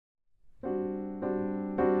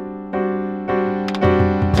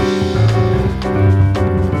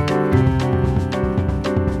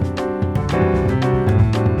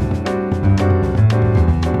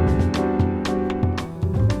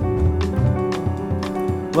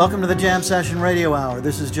Welcome to the Jam Session Radio Hour.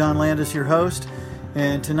 This is John Landis, your host,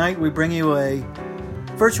 and tonight we bring you a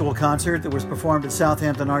virtual concert that was performed at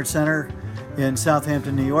Southampton Arts Center in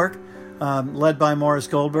Southampton, New York, led by Morris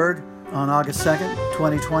Goldberg on August 2nd,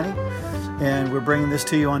 2020. And we're bringing this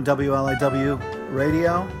to you on WLIW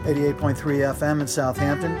Radio, 88.3 FM in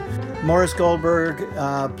Southampton. Morris Goldberg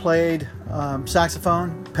played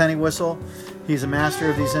saxophone, penny whistle. He's a master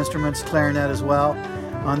of these instruments, clarinet as well.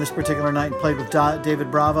 On this particular night, played with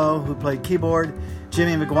David Bravo, who played keyboard,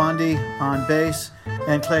 Jimmy McGuandy on bass,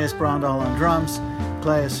 and Claes Brondal on drums.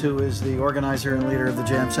 Claes, who is the organizer and leader of the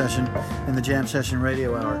Jam Session and the Jam Session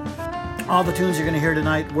Radio Hour. All the tunes you're going to hear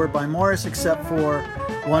tonight were by Morris, except for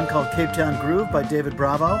one called Cape Town Groove by David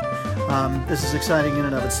Bravo. This is exciting in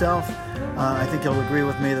and of itself. I think you'll agree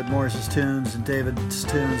with me that Morris's tunes and David's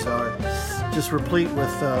tunes are just replete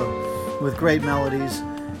with great melodies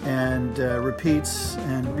and repeats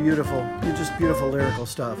and beautiful lyrical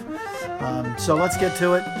stuff. So let's get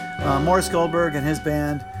to it. Morris Goldberg and his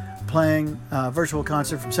band playing a virtual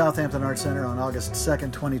concert from Southampton Arts Center on August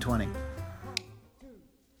 2nd, 2020.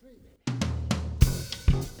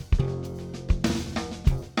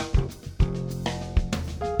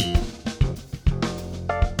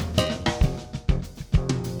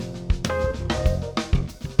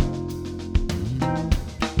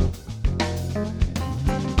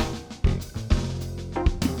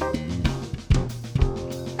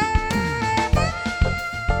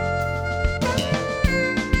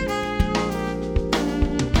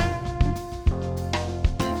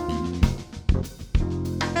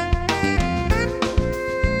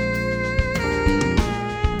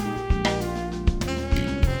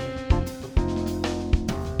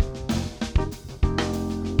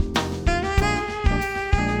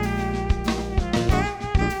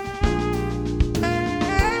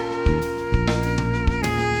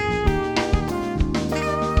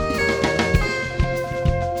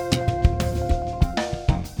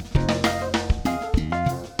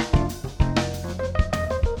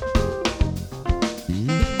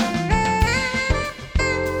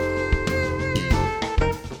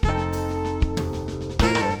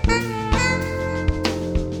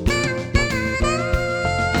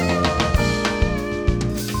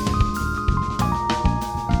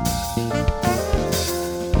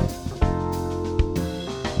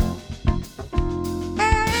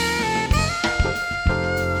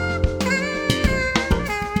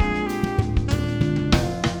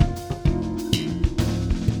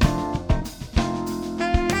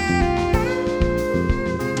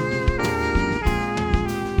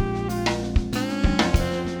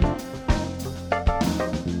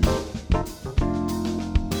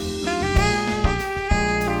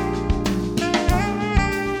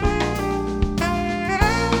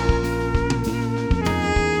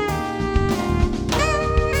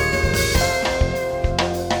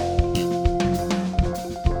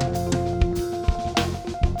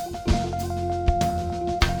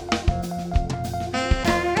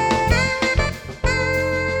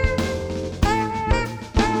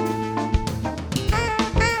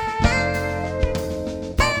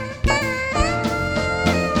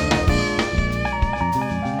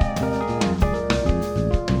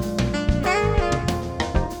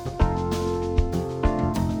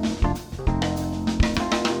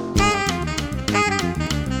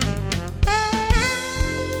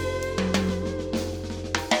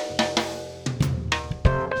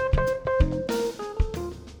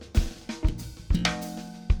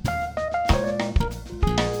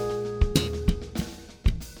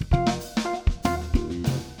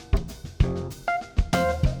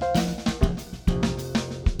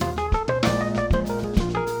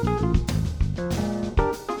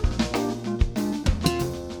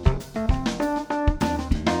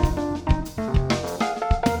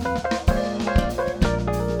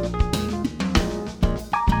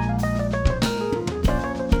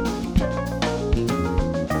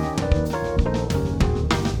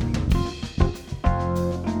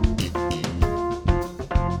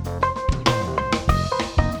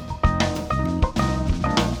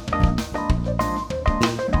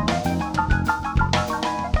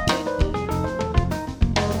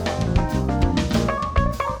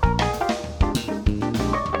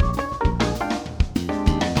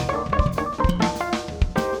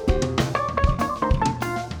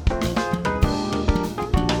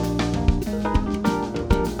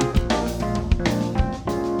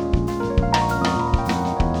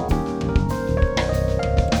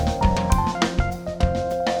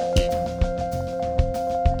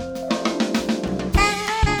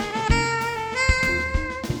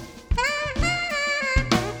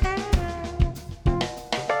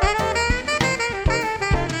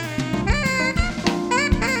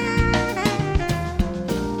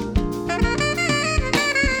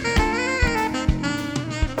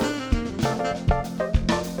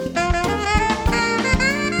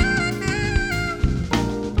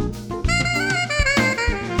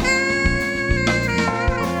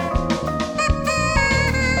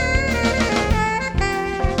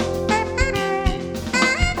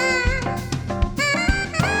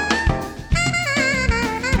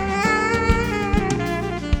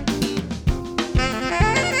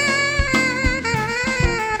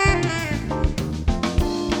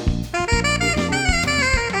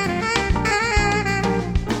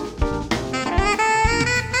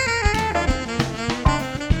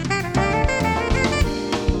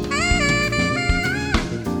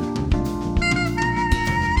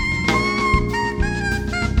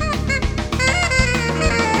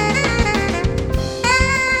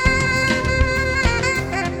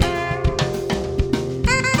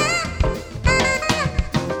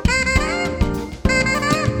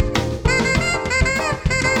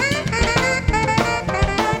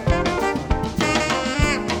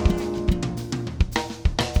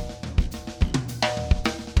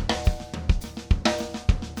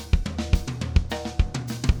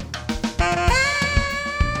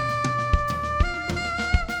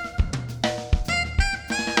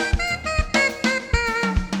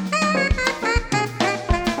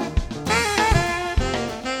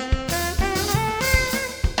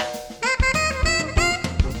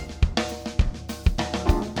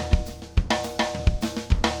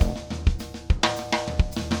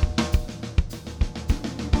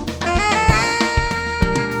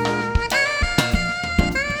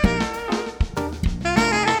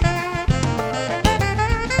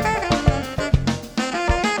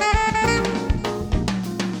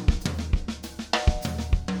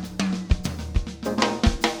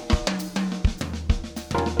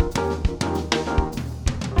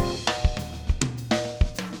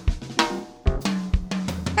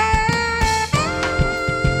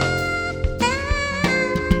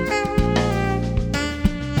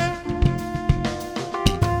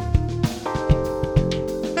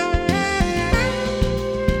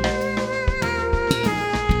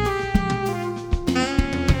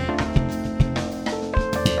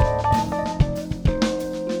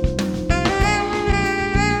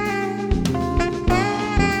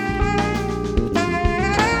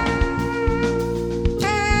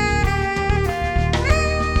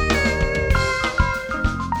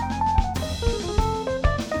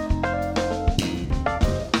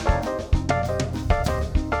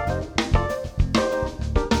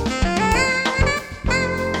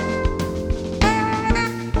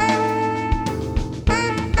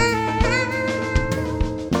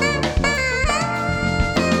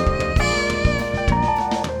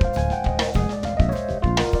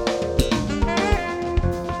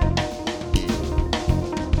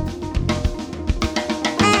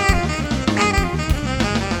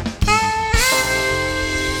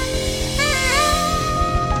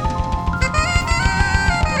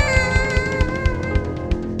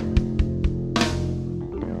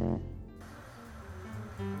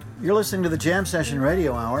 You're listening to the Jam Session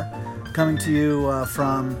Radio Hour, coming to you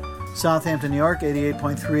from Southampton, New York,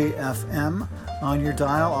 88.3 FM on your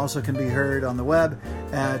dial. Also can be heard on the web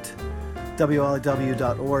at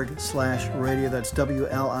wliw.org/radio. That's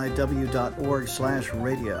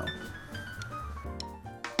wliw.org/radio.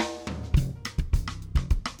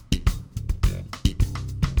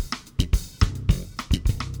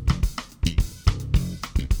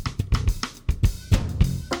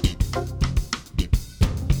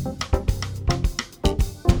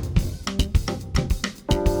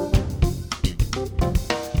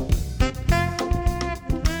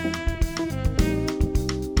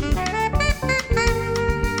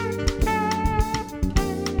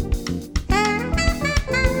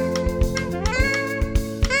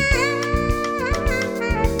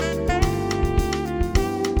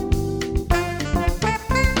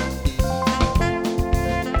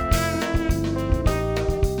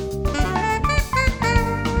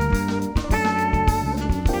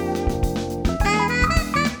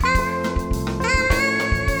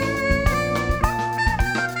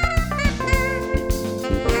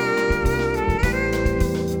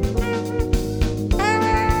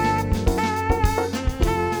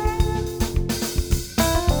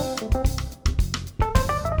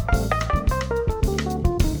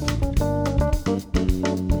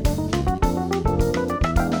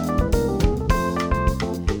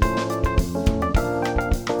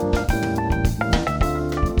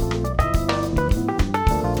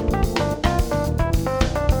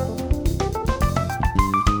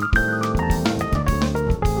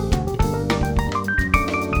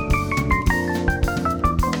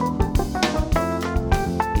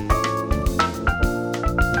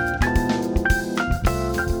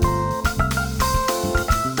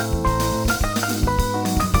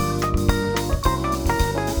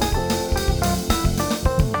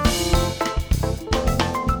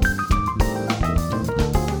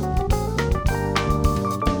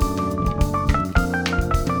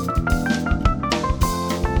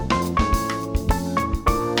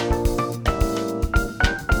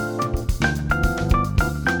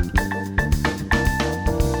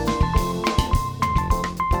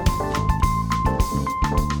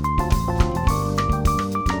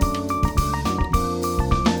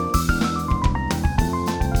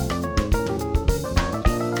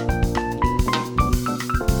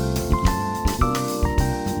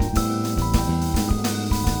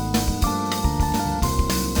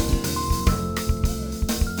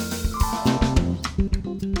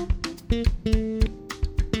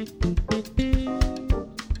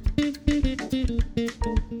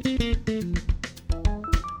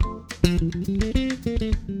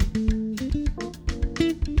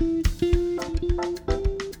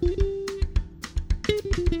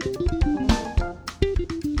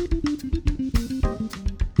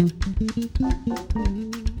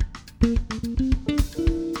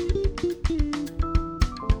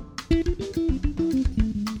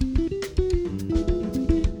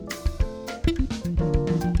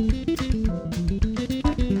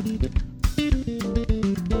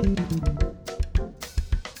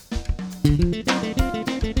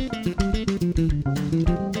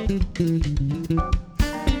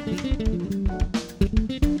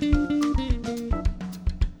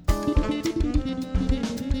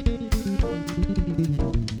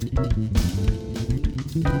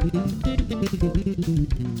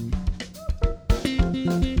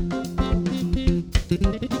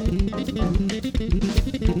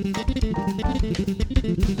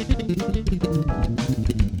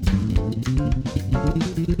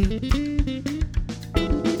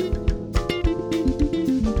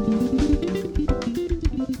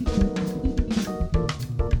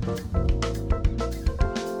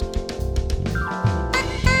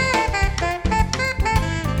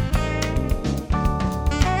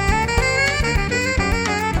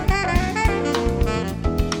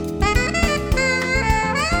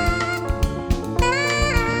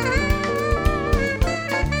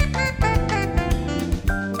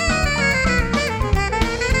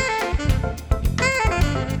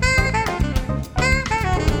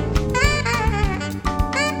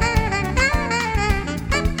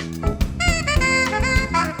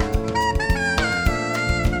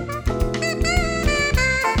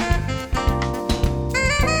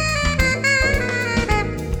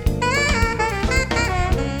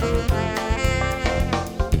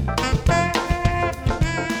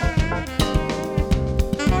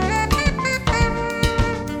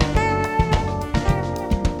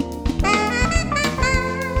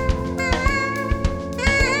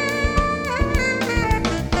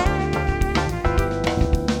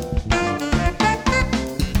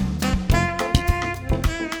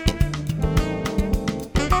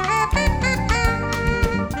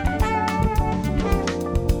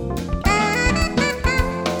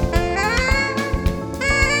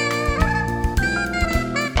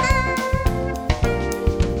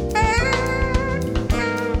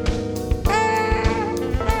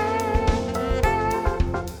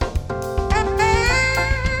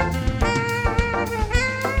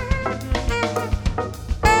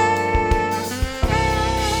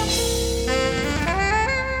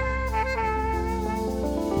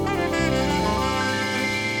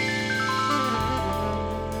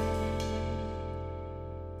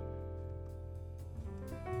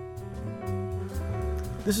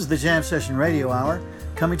 This is the Jam Session Radio Hour,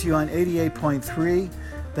 coming to you on 88.3.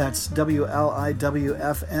 That's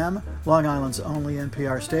WLIW-FM, Long Island's only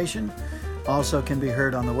NPR station. Also can be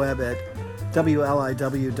heard on the web at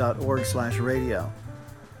wliw.org/radio.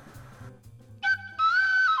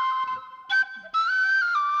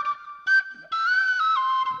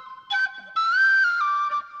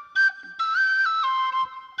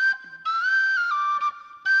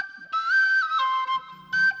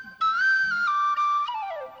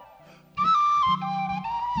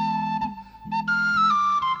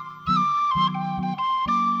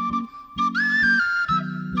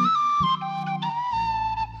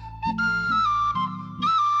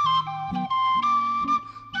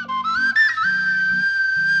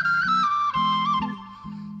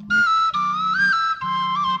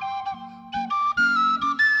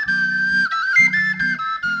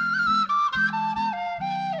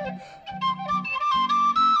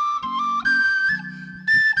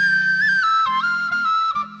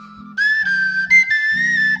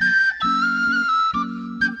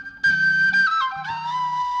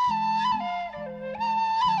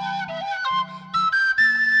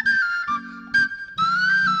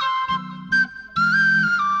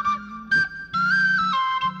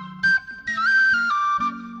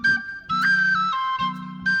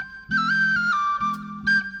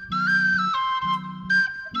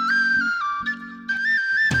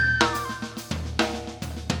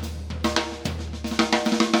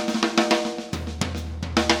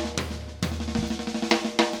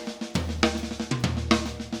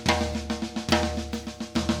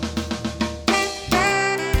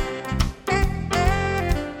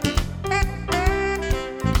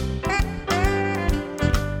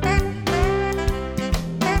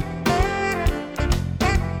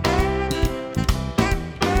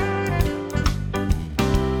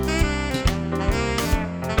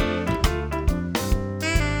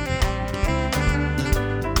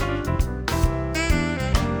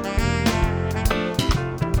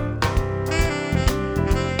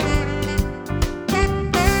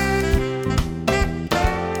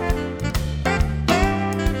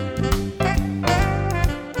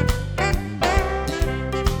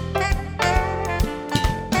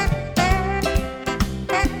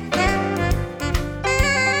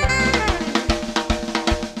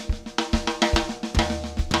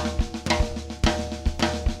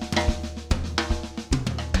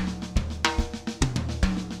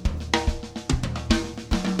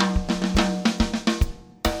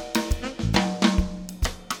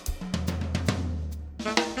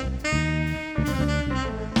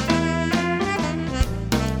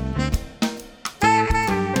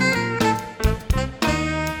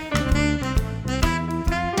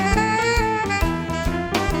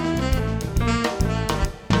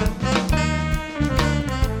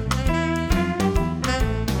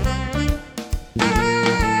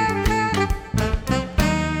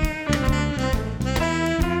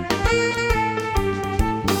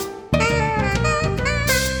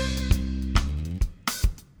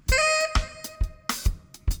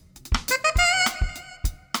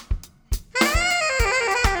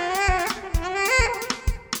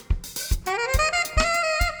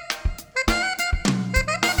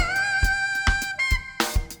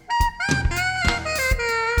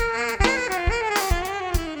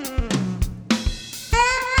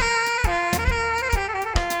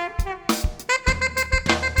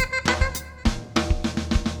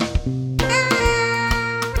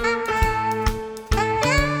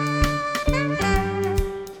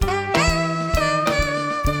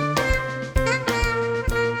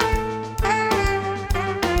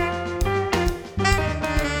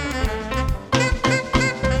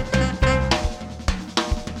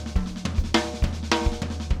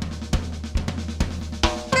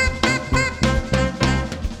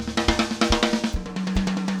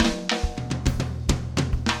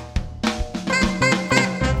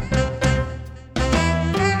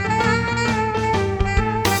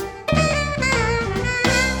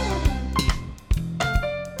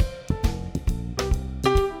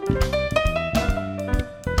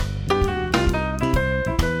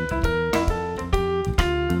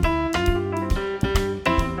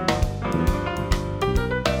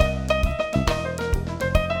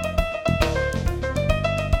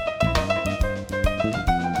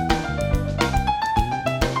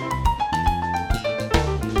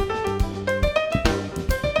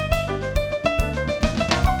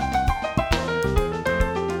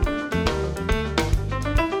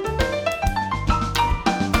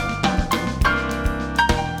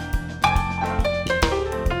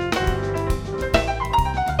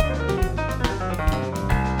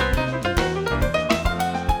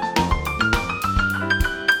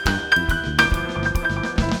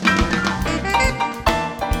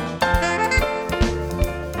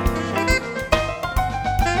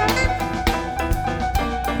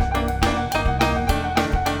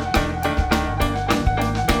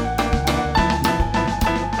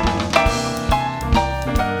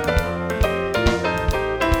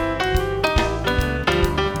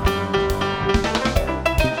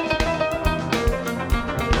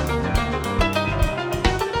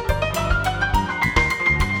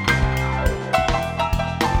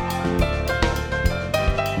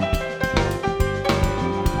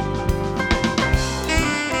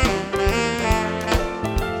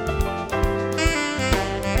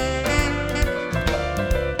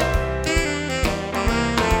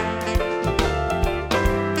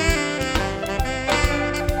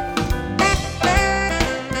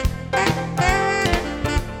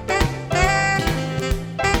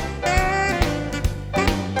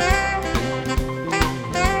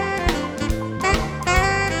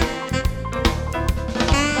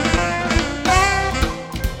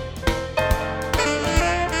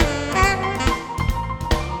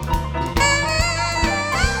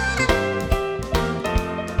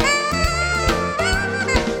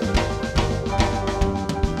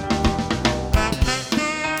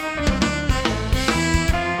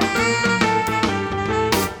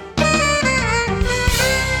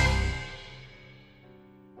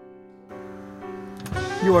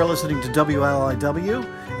 You are listening to WLIW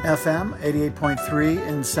FM 88.3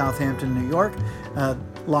 in Southampton, New York,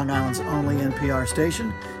 Long Island's only NPR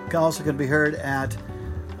station. It also can be heard at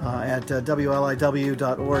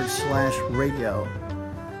WLIW.org/radio.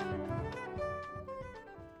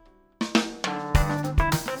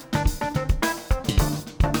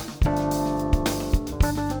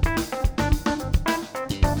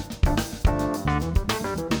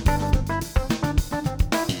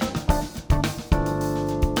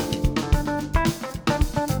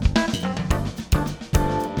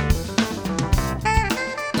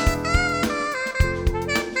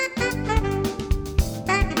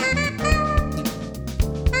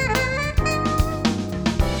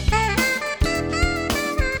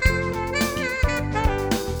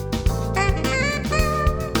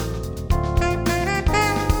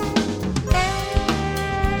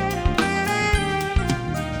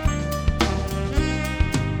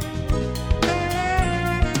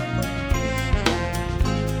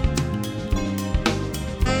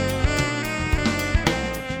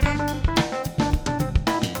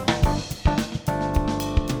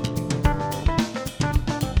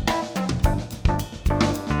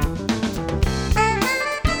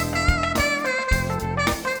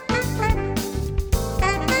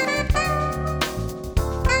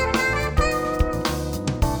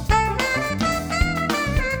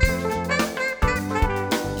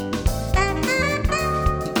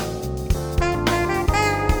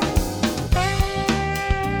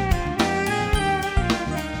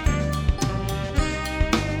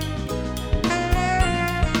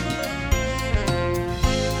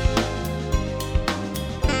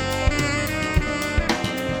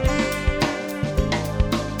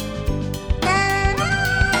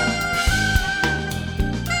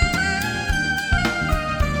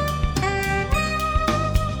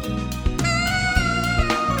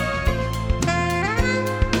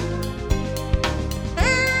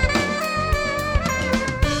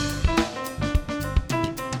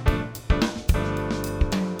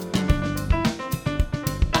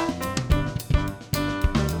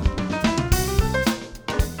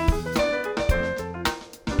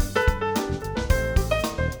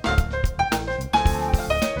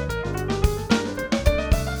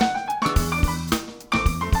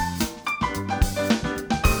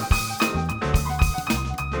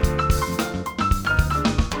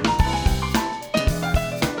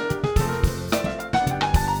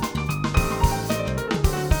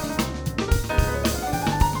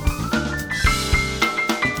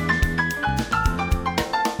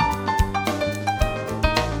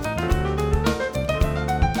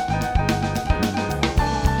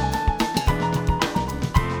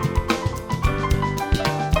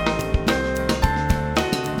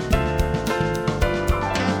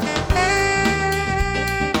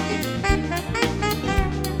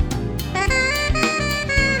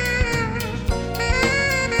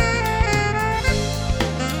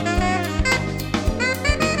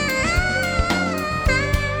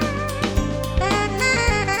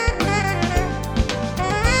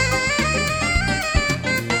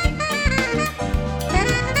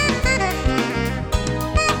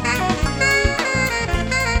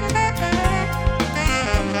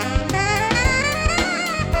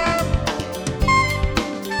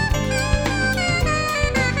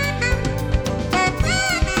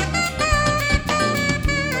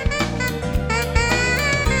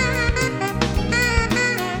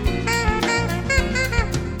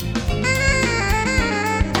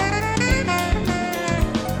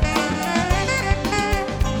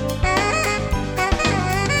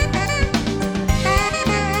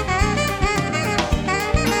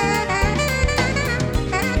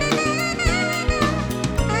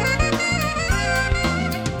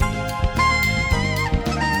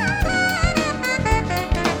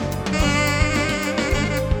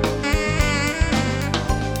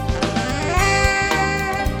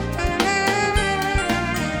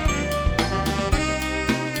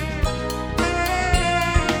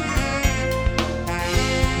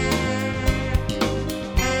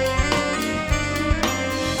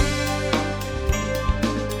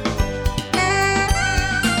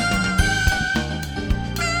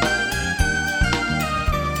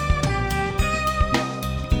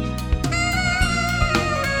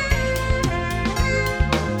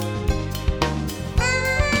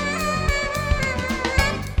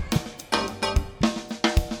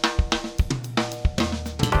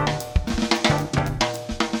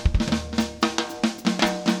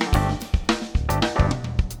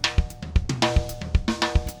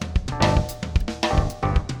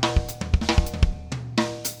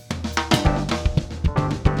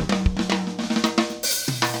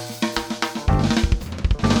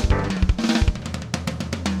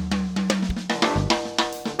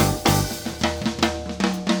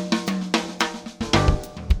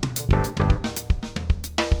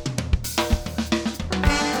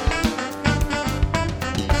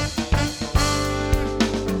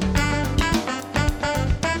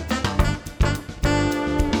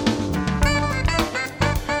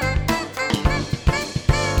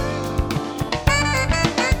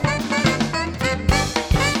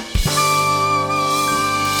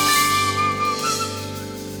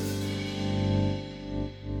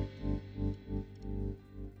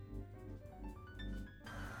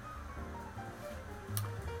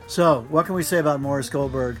 So, what can we say about Morris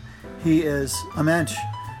Goldberg? He is a mensch.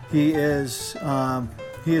 He is one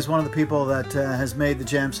of the people that has made the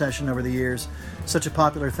jam session over the years such a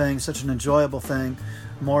popular thing, such an enjoyable thing.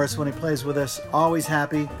 Morris, when he plays with us, always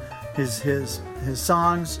happy. His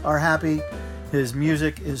songs are happy. His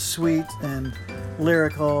music is sweet and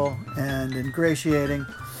lyrical and ingratiating.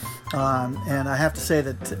 And I have to say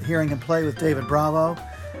that hearing him play with David Bravo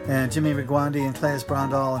and Jimmy Migwandi and Claes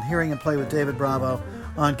Brandal, and hearing him play with David Bravo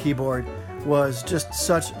on keyboard was just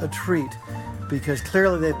such a treat, because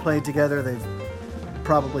clearly they've played together, they've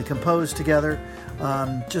probably composed together,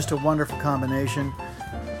 just a wonderful combination,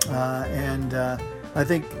 and I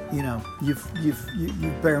think you've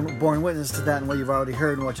borne witness to that in what you've already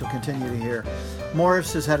heard and what you'll continue to hear.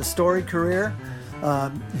 Morris has had a storied career.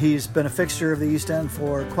 He's been a fixture of the East End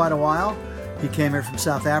for quite a while. He came here from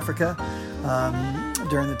South Africa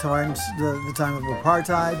during the time of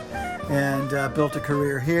apartheid, and built a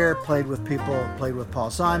career here. Played with Paul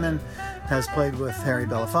Simon, has played with Harry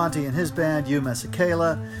Belafonte and his band, Hugh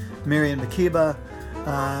Masekela, Miriam Makeba,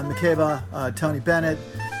 Tony Bennett.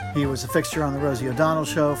 He was a fixture on the Rosie O'Donnell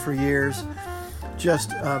Show for years.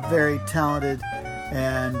 Just a very talented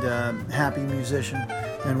and happy musician,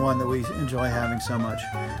 and one that we enjoy having so much.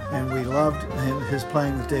 And we loved his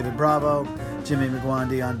playing with David Bravo, Jimmy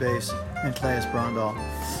Migwandi on bass, and Claes Brandal.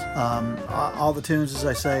 All the tunes, as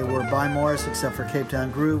I say, were by Morris, except for Cape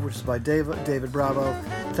Town Groove, which is by David Bravo.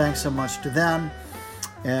 Thanks so much to them.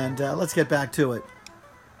 And let's get back to it.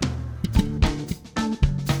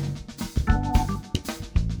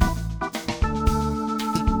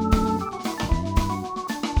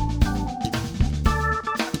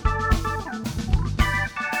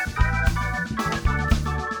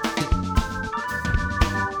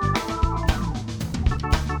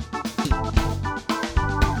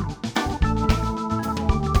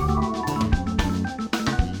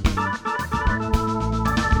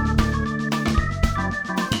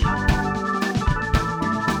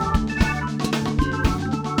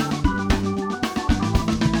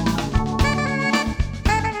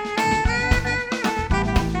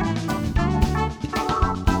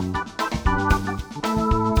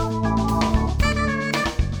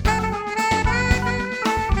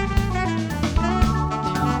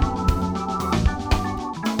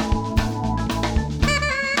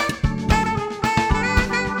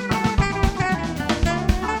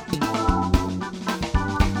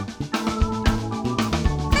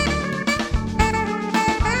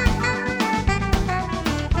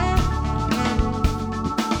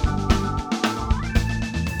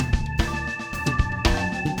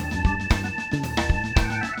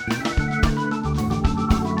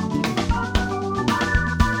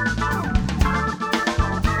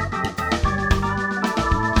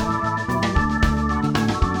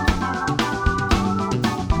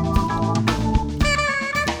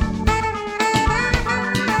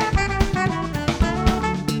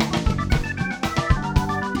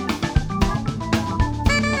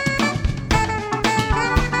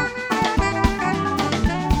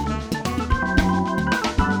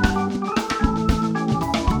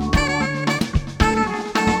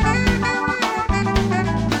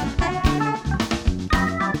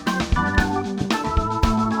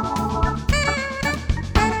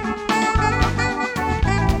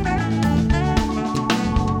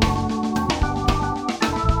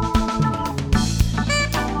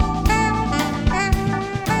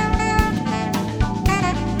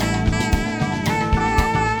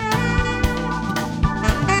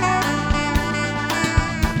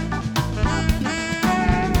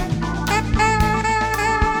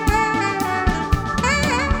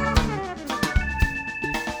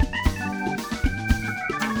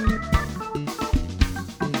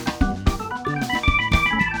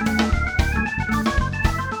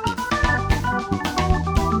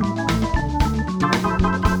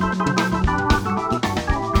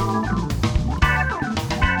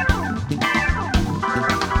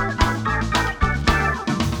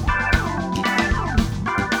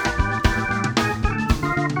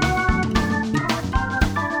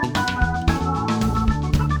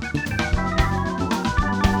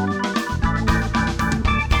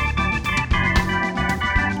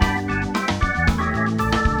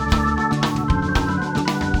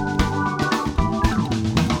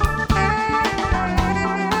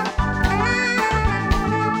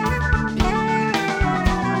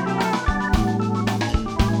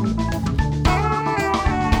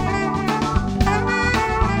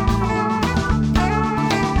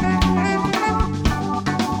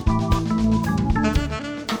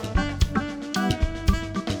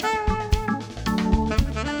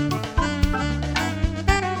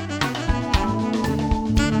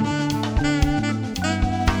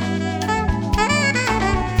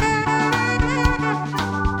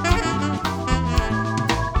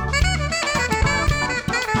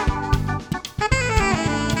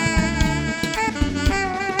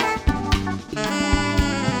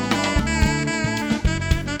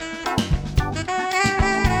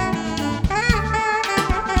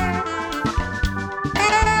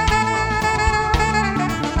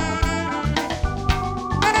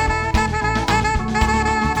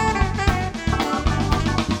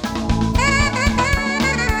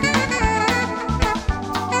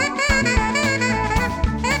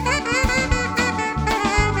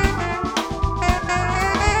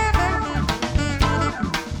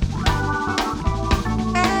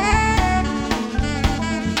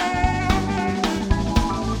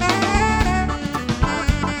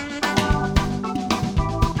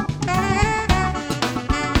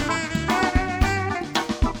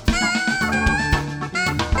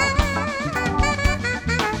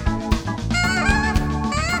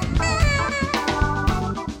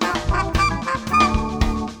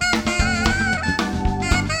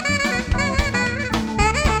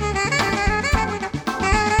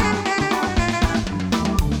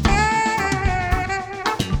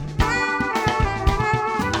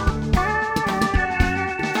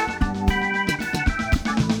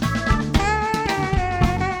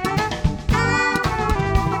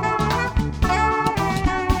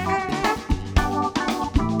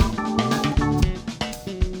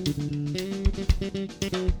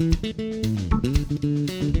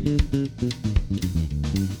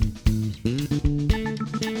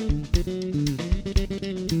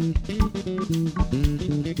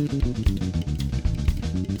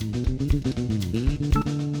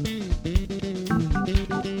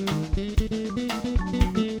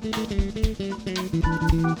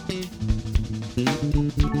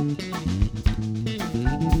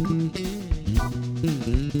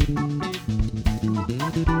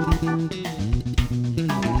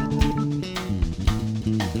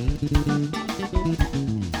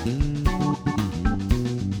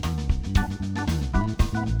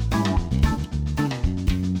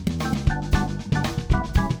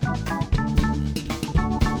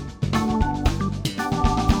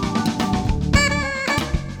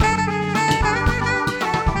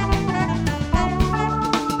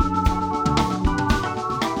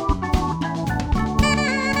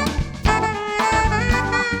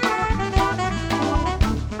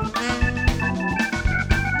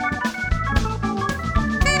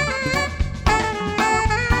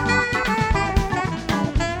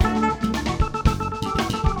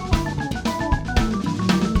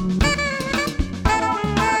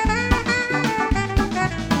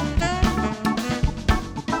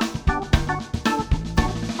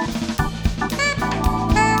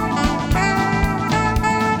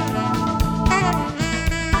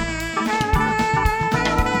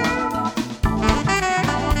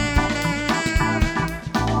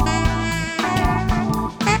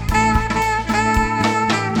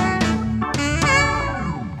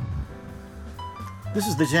 This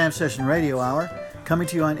is the Jam Session Radio Hour, coming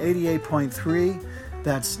to you on 88.3,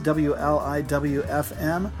 that's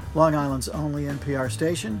WLIW-FM, Long Island's only NPR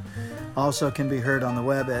station. Also can be heard on the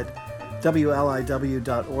web at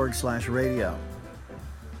wliw.org/radio.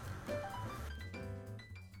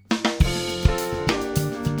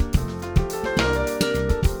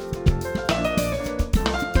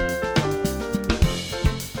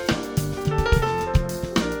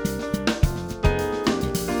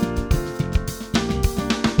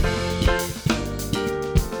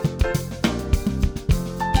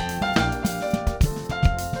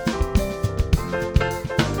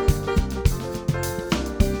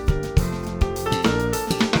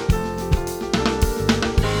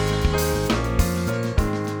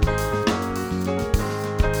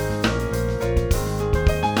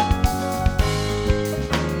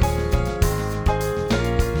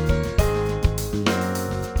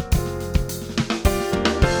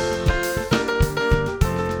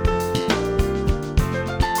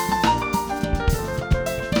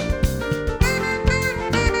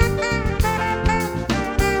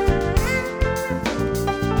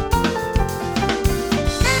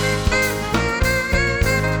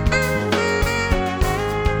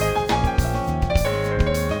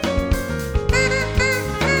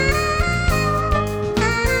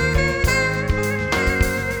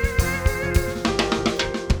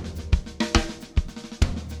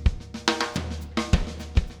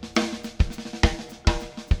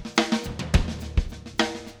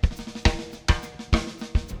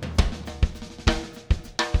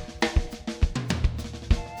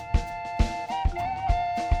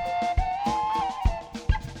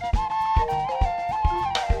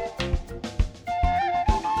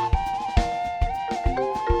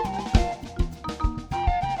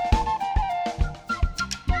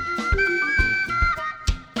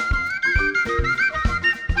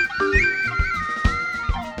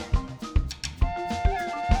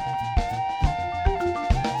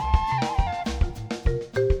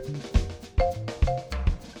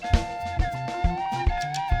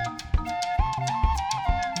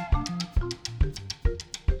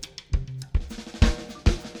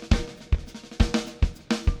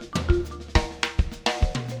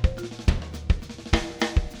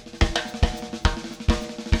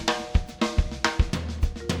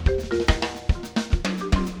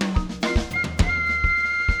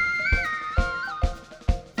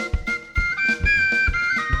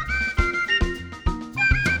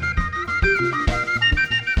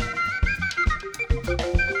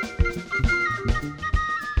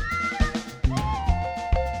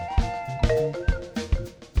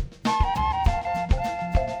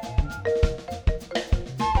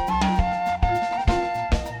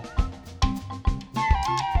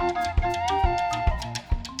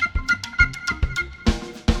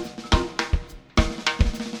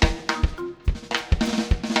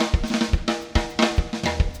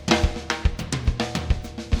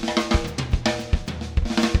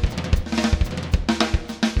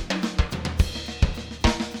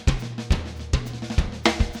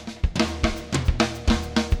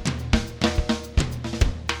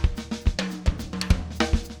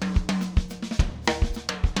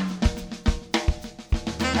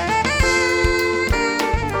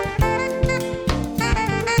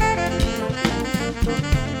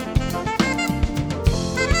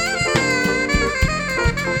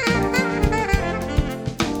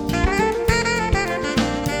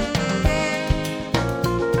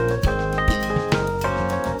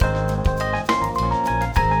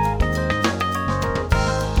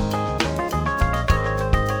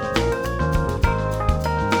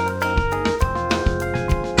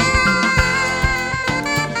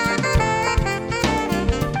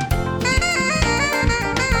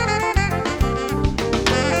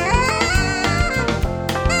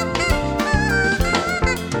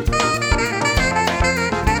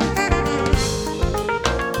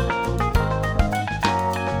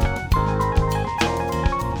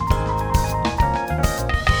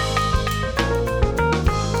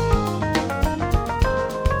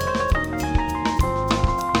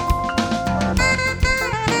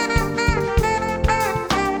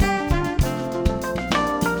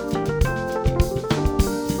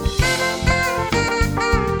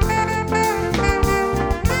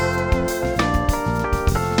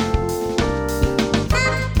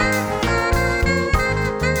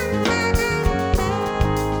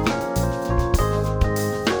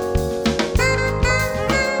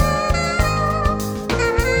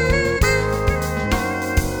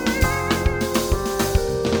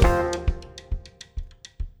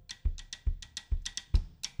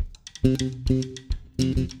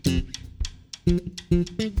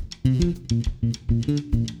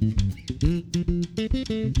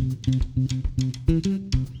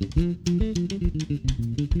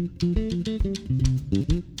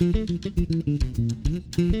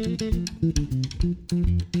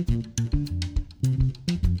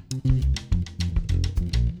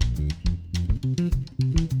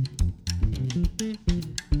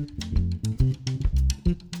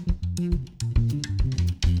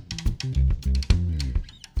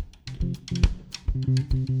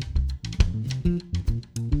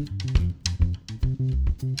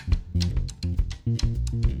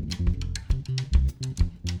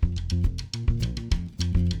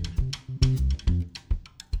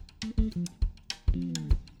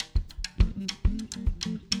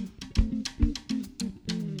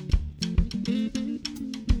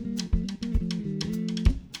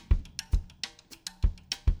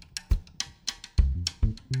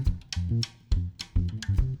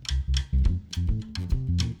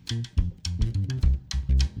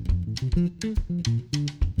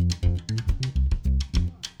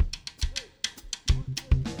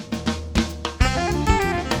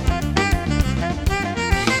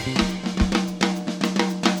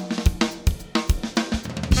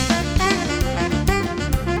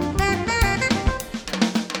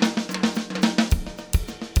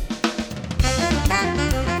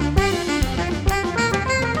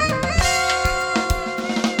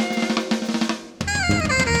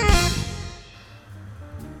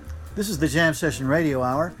 This is the Jam Session Radio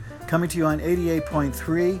Hour, coming to you on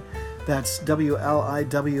 88.3, that's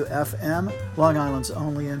WLIW-FM, Long Island's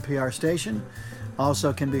only NPR station.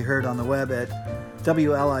 Also can be heard on the web at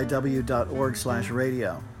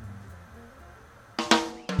wliw.org/radio.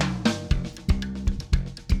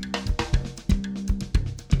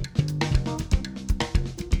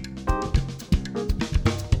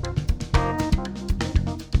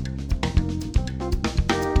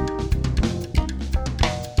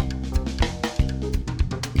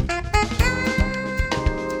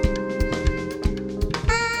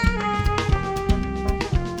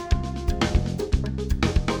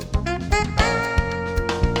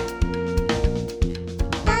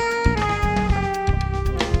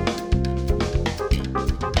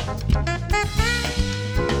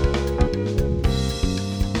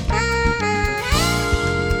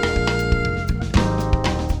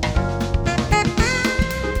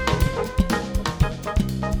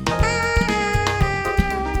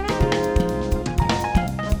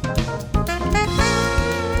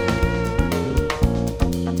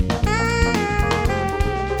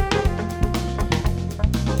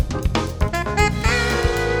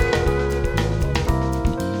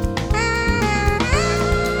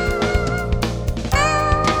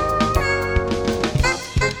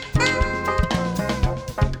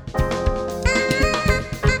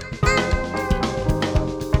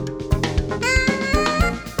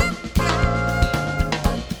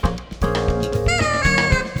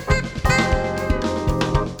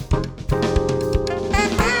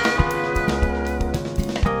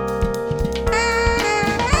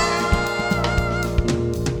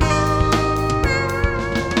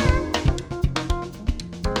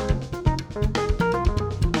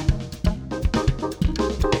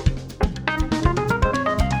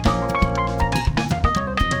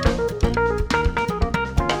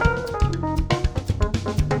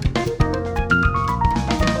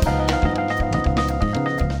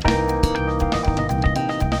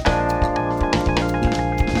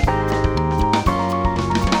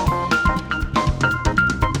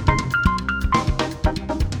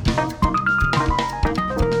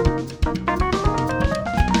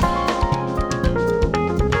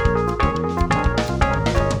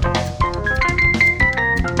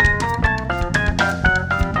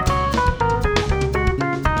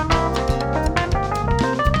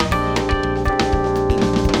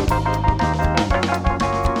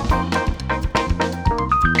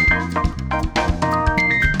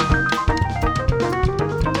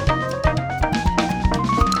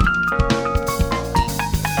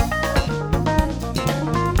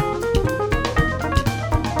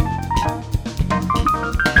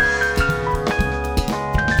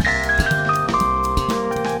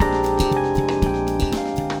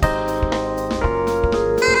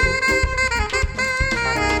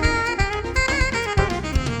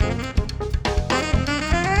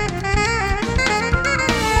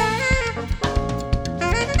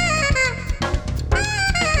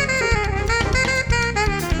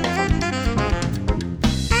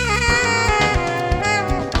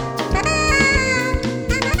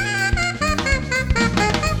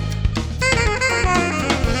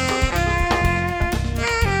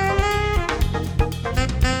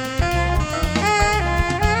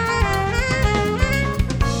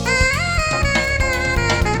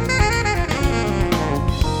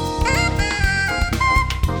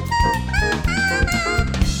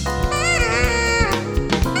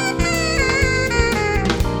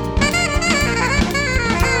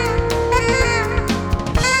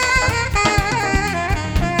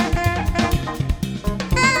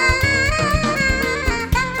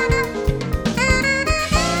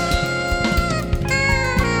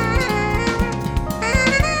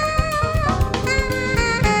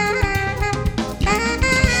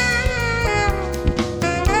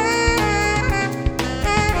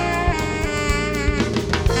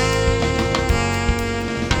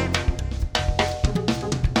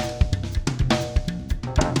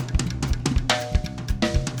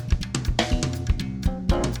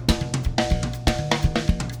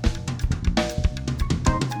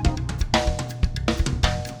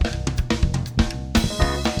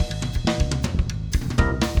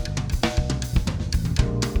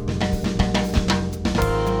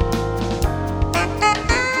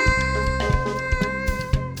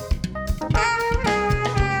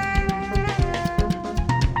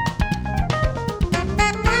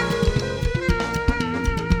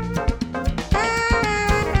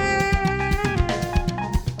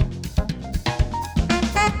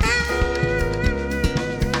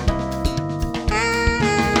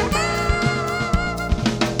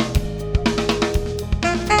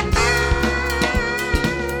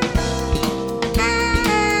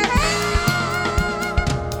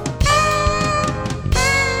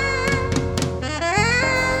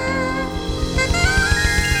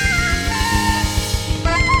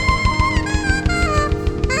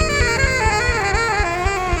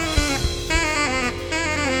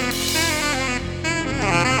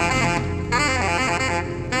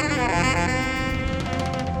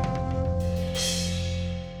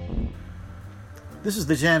 This is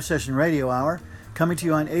the Jam Session Radio Hour, coming to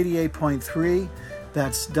you on 88.3.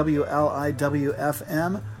 That's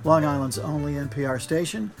WLIW-FM, Long Island's only NPR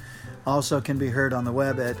station. Also can be heard on the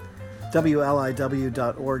web at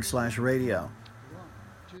wliw.org/radio.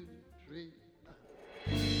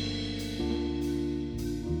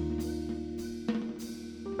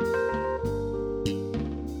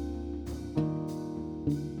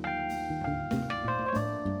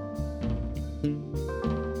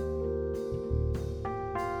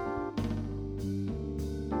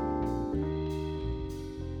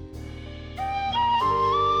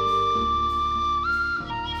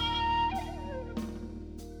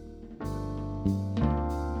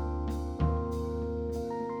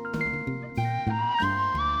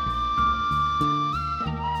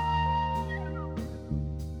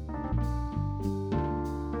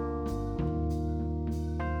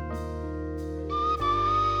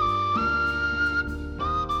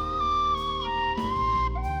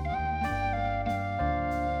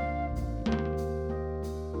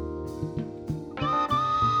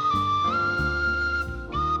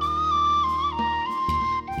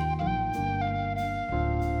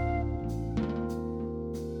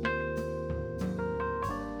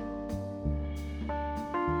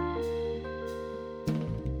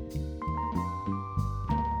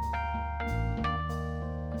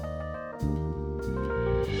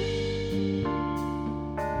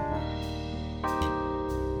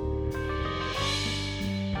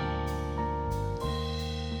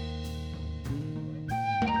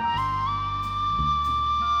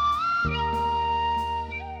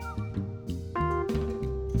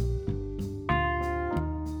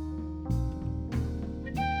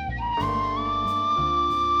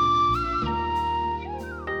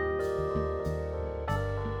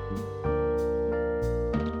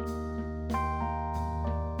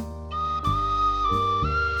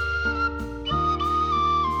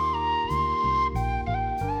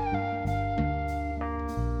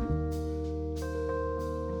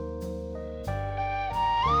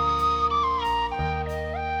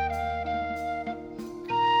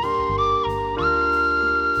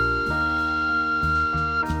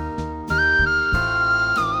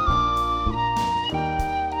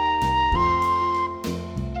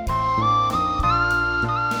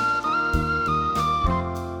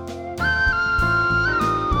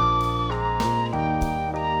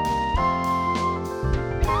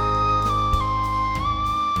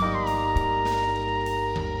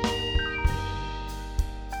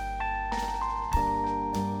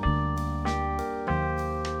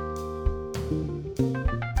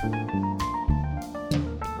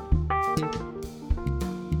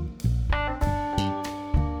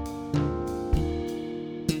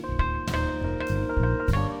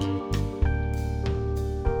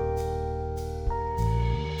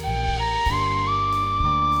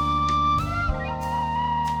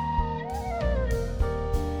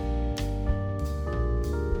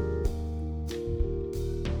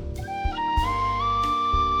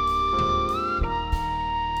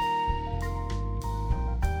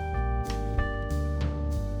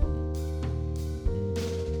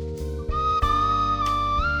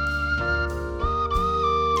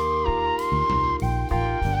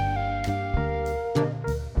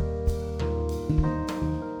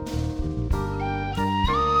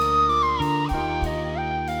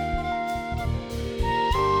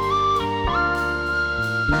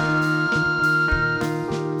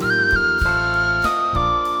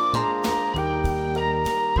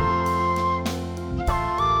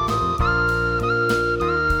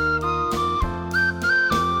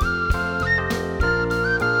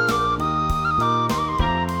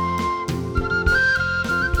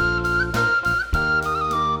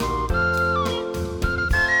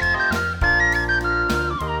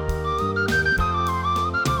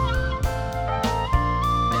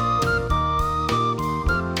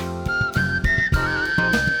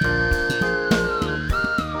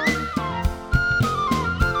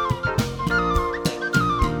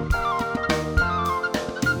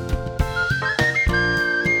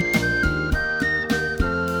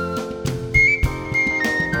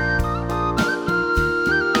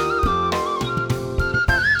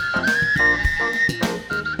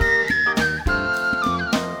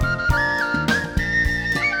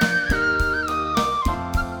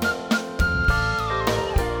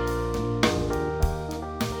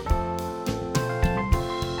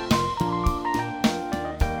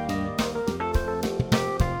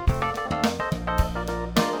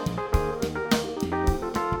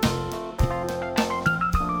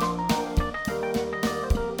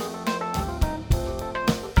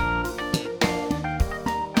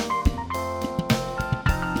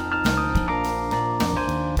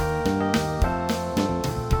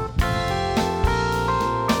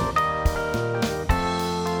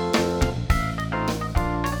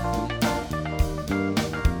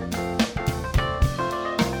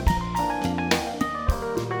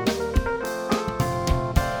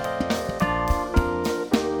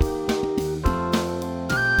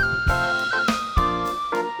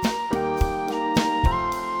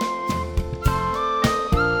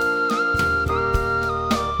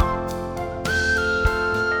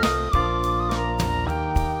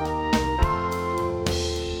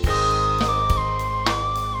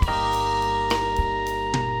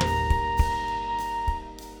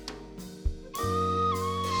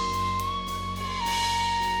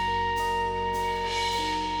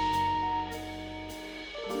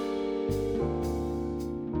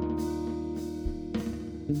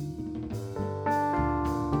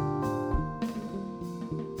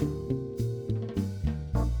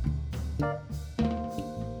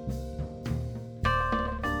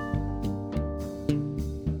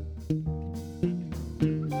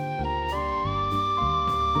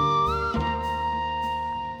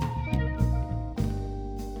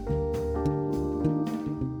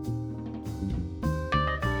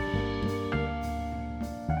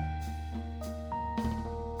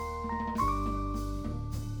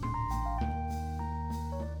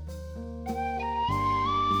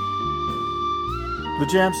 The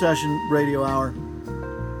Jam Session Radio Hour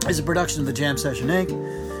is a production of the Jam Session Inc.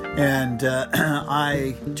 And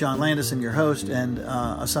I, John Landis, am your host and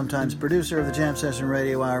a sometimes producer of the Jam Session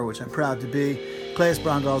Radio Hour, which I'm proud to be. Claes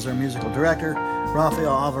Brondal is our musical director. Rafael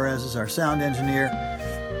Alvarez is our sound engineer.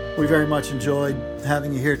 We very much enjoyed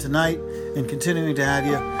having you here tonight and continuing to have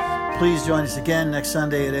you. Please join us again next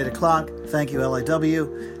Sunday at 8 o'clock. Thank you, LAW.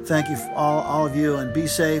 Thank you, all of you, and be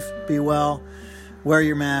safe, be well. Wear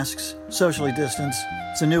your masks, socially distance.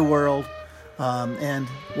 It's a new world, and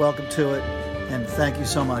welcome to it. And thank you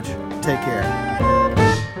so much. Take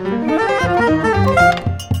care.